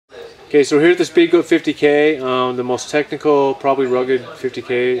Okay, so here's the Speedgoat 50k, the most technical, probably rugged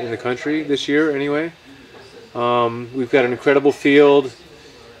 50k in the country this year anyway. We've got an incredible field.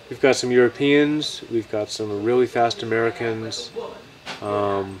 We've got some Europeans. We've got some really fast Americans.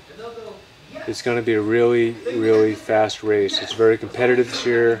 It's going to be a really, really fast race. It's very competitive this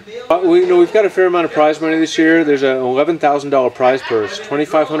year. We've got a fair amount of prize money this year. There's an $11,000 prize purse,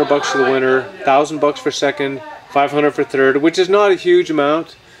 $2,500 for the winner, $1,000 for second, $500 for third, which is not a huge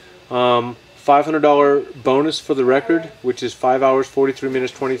amount. $500 bonus for the record, which is 5 hours 43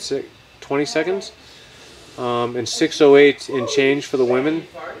 minutes 20 seconds, and 6:08 in change for the women.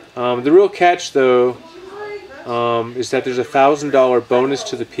 The real catch, though, is that there's a $1,000 bonus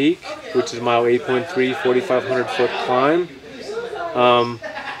to the peak, which is mile 8.3, 4,500 foot climb.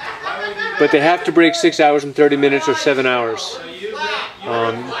 But they have to break 6 hours and 30 minutes or 7 hours.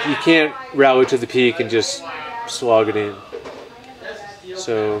 You can't rally to the peak and just slog it in.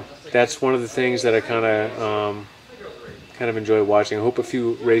 So that's one of the things that I kind of enjoy watching. I hope a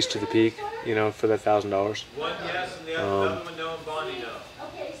few race to the peak, you know, for that $1,000.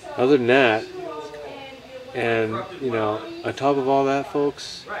 Other than that, and you know, on top of all that,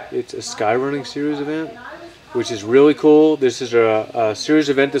 folks, it's a skyrunning series event, which is really cool. This is a series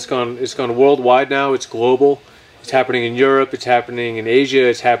event that's gone worldwide now. It's global. It's happening in Europe. It's happening in Asia.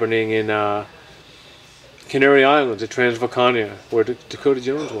 It's happening in Canary Islands at Transvolcania, where Dakota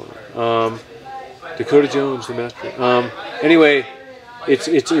Jones won. Dakota Jones, the master. Anyway,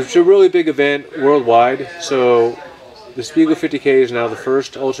 it's a really big event worldwide. So the Speedgoat 50k is now the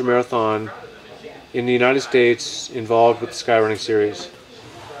first ultramarathon in the United States involved with the skyrunning series,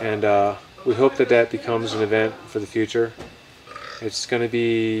 and we hope that that becomes an event for the future. It's going to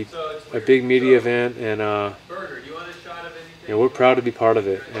be a big media event, and you know, we're proud to be part of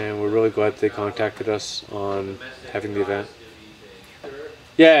it, and we're really glad they contacted us on having the event.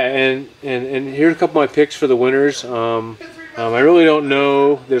 Yeah, and here's a couple of my picks for the winners. I really don't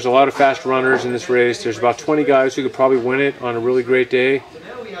know. There's a lot of fast runners in this race. There's about 20 guys who could probably win it on a really great day.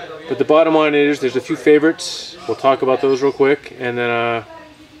 But the bottom line is there's a few favorites. We'll talk about those real quick, and then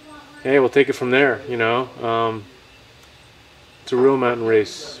hey, we'll take it from there. You know, it's a real mountain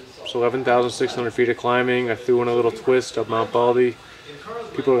race. It's 11,600 feet of climbing. I threw in a little twist up Mount Baldy.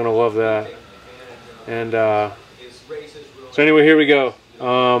 People are gonna love that. And so anyway, here we go.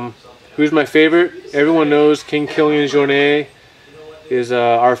 Who's my favorite? Everyone knows King Kilian Jornet is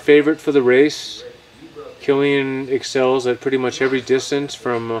our favorite for the race. Kilian excels at pretty much every distance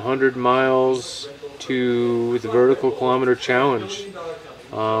from 100 miles to the vertical kilometer challenge.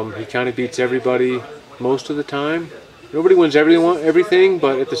 He kind of beats everybody most of the time. Nobody wins everything,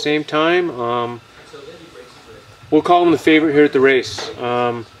 but at the same time, we'll call him the favorite here at the race.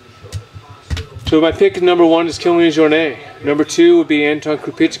 So my pick number one is Kilian Jornet. Number two would be Anton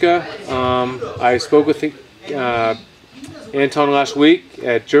Krupicka. I spoke with Anton last week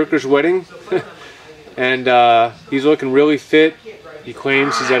at Jerker's wedding. And he's looking really fit. He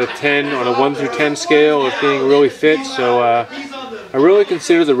claims he's at a 10 on a 1 through 10 scale of being really fit. So I really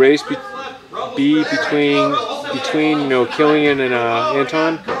consider the race be between you know, Kilian and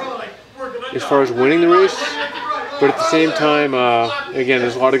Anton as far as winning the race. But at the same time, again,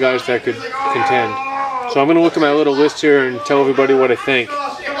 there's a lot of guys that could contend. So I'm going to look at my little list here and tell everybody what I think.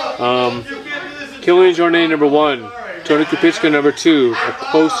 Kilian Jornet number one, Tony Krupicka number two, a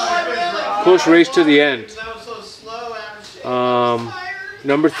close race to the end.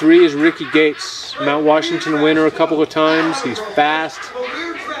 Number three is Ricky Gates, Mount Washington winner a couple of times. He's fast.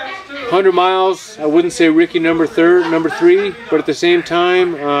 100 miles, I wouldn't say Ricky number three, but at the same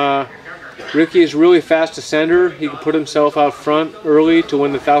time, Ricky is really fast ascender. He can put himself out front early to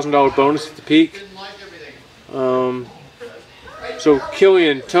win the $1,000 bonus at the peak. So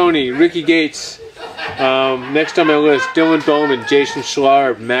Kilian, Tony, Ricky Gates. Next on my list, Dylan Bowman, Jason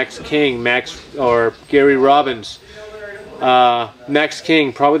Schlarb, Max King, Gary Robbins. Max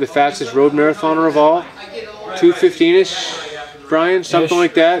King, probably the fastest road marathoner of all. 2:15-ish, Brian, something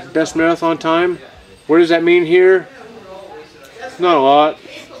like that. Best marathon time. What does that mean here? Not a lot.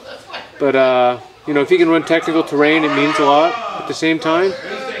 But, you know, if he can run technical terrain, it means a lot at the same time.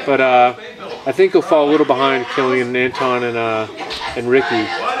 But I think he'll fall a little behind Kilian, Anton, and Ricky.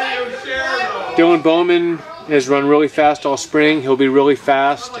 Dylan Bowman has run really fast all spring. He'll be really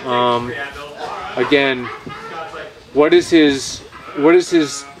fast. Again, what is his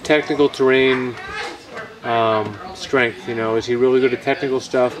technical terrain strength? You know, is he really good at technical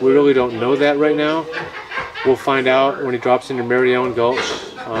stuff? We really don't know that right now. We'll find out when he drops into Mary Ellen Gulch.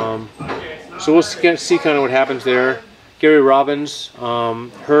 So we'll see kind of what happens there. Gary Robbins,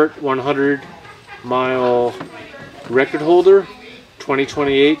 Hurt 100-mile record holder,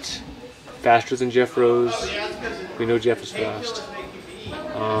 2028. faster than Jeff Rose. We know Jeff is fast.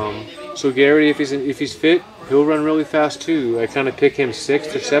 So Gary, if he's fit, he'll run really fast too. I kind of pick him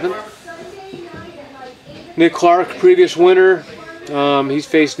 6th or 7th. Nick Clark, previous winner. He's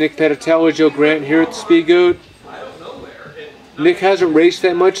faced Nick Petitella, Joe Grant here at the Speedgoat. Nick hasn't raced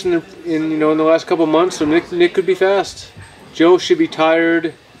that much in the last couple months, so Nick could be fast. Joe should be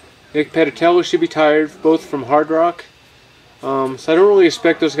tired. Nick Petitella should be tired, both from Hard Rock. So I don't really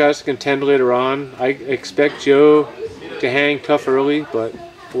expect those guys to contend later on. I expect Joe to hang tough early, but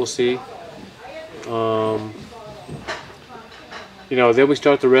we'll see. Then we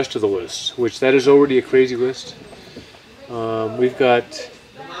start the rest of the list, which that is already a crazy list. We've got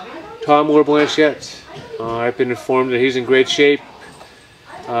Tom Blanchette. I've been informed that he's in great shape.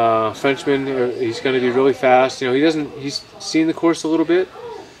 Frenchman, he's going to be really fast. He's seen the course a little bit,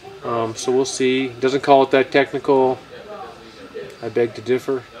 so we'll see. Doesn't call it that technical. I beg to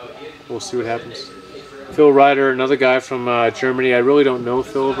differ. We'll see what happens. Phil Ryder, another guy from Germany. I really don't know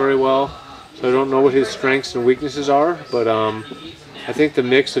Phil very well, so I don't know what his strengths and weaknesses are. But I think the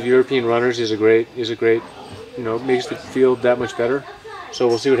mix of European runners is a great. Makes the field that much better. So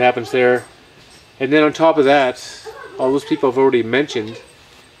we'll see what happens there. And then on top of that, all those people I've already mentioned,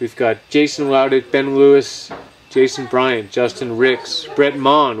 we've got Jason Loudit, Ben Lewis, Jason Bryant, Justin Ricks, Brett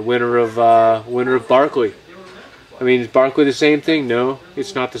Mon, winner of Barkley. I mean, is Barkley the same thing? No,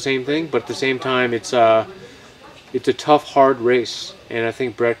 it's not the same thing. But at the same time, it's a tough, hard race, and I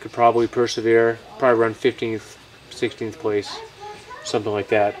think Brett could probably persevere, probably run 15th, 16th place, something like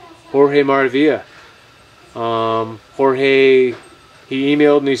that. Jorge Maravilla. Jorge, he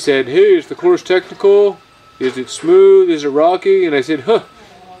emailed and he said, "Hey, is the course technical? Is it smooth? Is it rocky?" And I said, "Huh.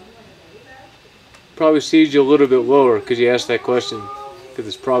 Probably sees you a little bit lower because you asked that question, because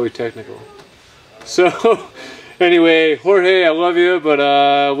it's probably technical." So, anyway, Jorge, I love you, but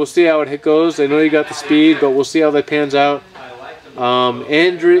we'll see how it goes. I know you got the speed, but we'll see how that pans out.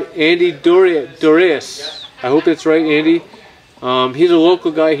 Andy Dorius, I hope that's right, Andy. He's a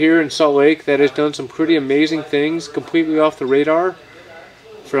local guy here in Salt Lake that has done some pretty amazing things, completely off the radar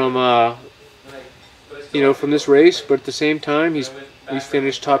from from this race. But at the same time, he's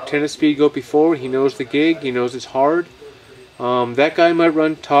finished top 10 at Speedgoat before. He knows the gig. He knows it's hard. That guy might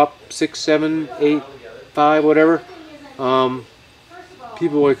run top 6, 7, 8, 5, whatever.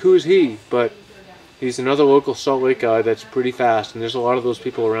 People are like, who's he? But he's another local Salt Lake guy that's pretty fast, and there's a lot of those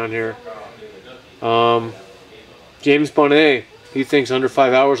people around here. James Bonnet, he thinks under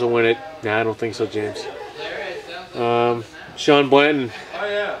 5 hours will win it. Nah, I don't think so, James. Sean Blanton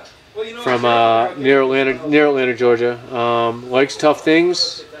from near Atlanta, Georgia, likes tough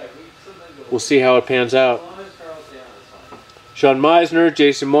things. We'll see how it pans out. Sean Meisner,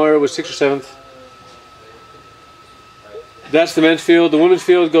 Jason Moyer was 6th or 7th. That's the men's field. The women's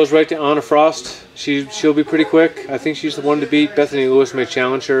field goes right to Anna Frost. She'll be pretty quick. I think she's the one to beat. Bethany Lewis may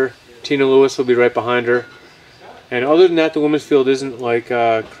challenge her. Tina Lewis will be right behind her. And other than that, the women's field isn't like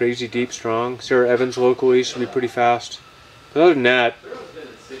crazy deep strong. Sarah Evans locally should be pretty fast. But other than that,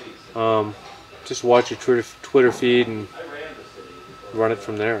 just watch your Twitter feed and run it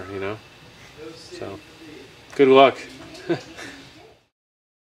from there, So, good luck.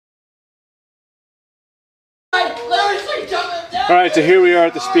 Alright, so here we are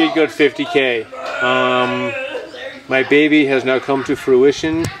at the Speedgoat 50k. My baby has now come to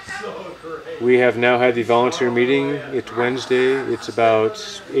fruition. We have now had the volunteer meeting. It's Wednesday. It's about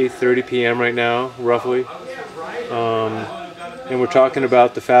 8:30 p.m. right now, roughly. And we're talking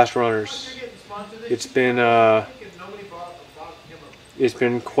about the fast runners. It's been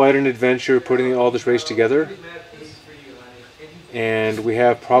quite an adventure putting all this race together. And we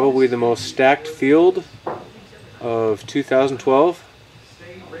have probably the most stacked field of 2012.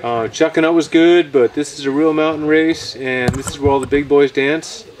 Chucking Up was good, but this is a real mountain race, and this is where all the big boys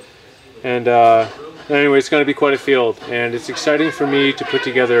dance. And anyway, it's going to be quite a field, and it's exciting for me to put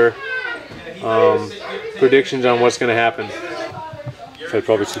together predictions on what's going to happen. I've had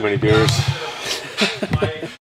probably too many beers.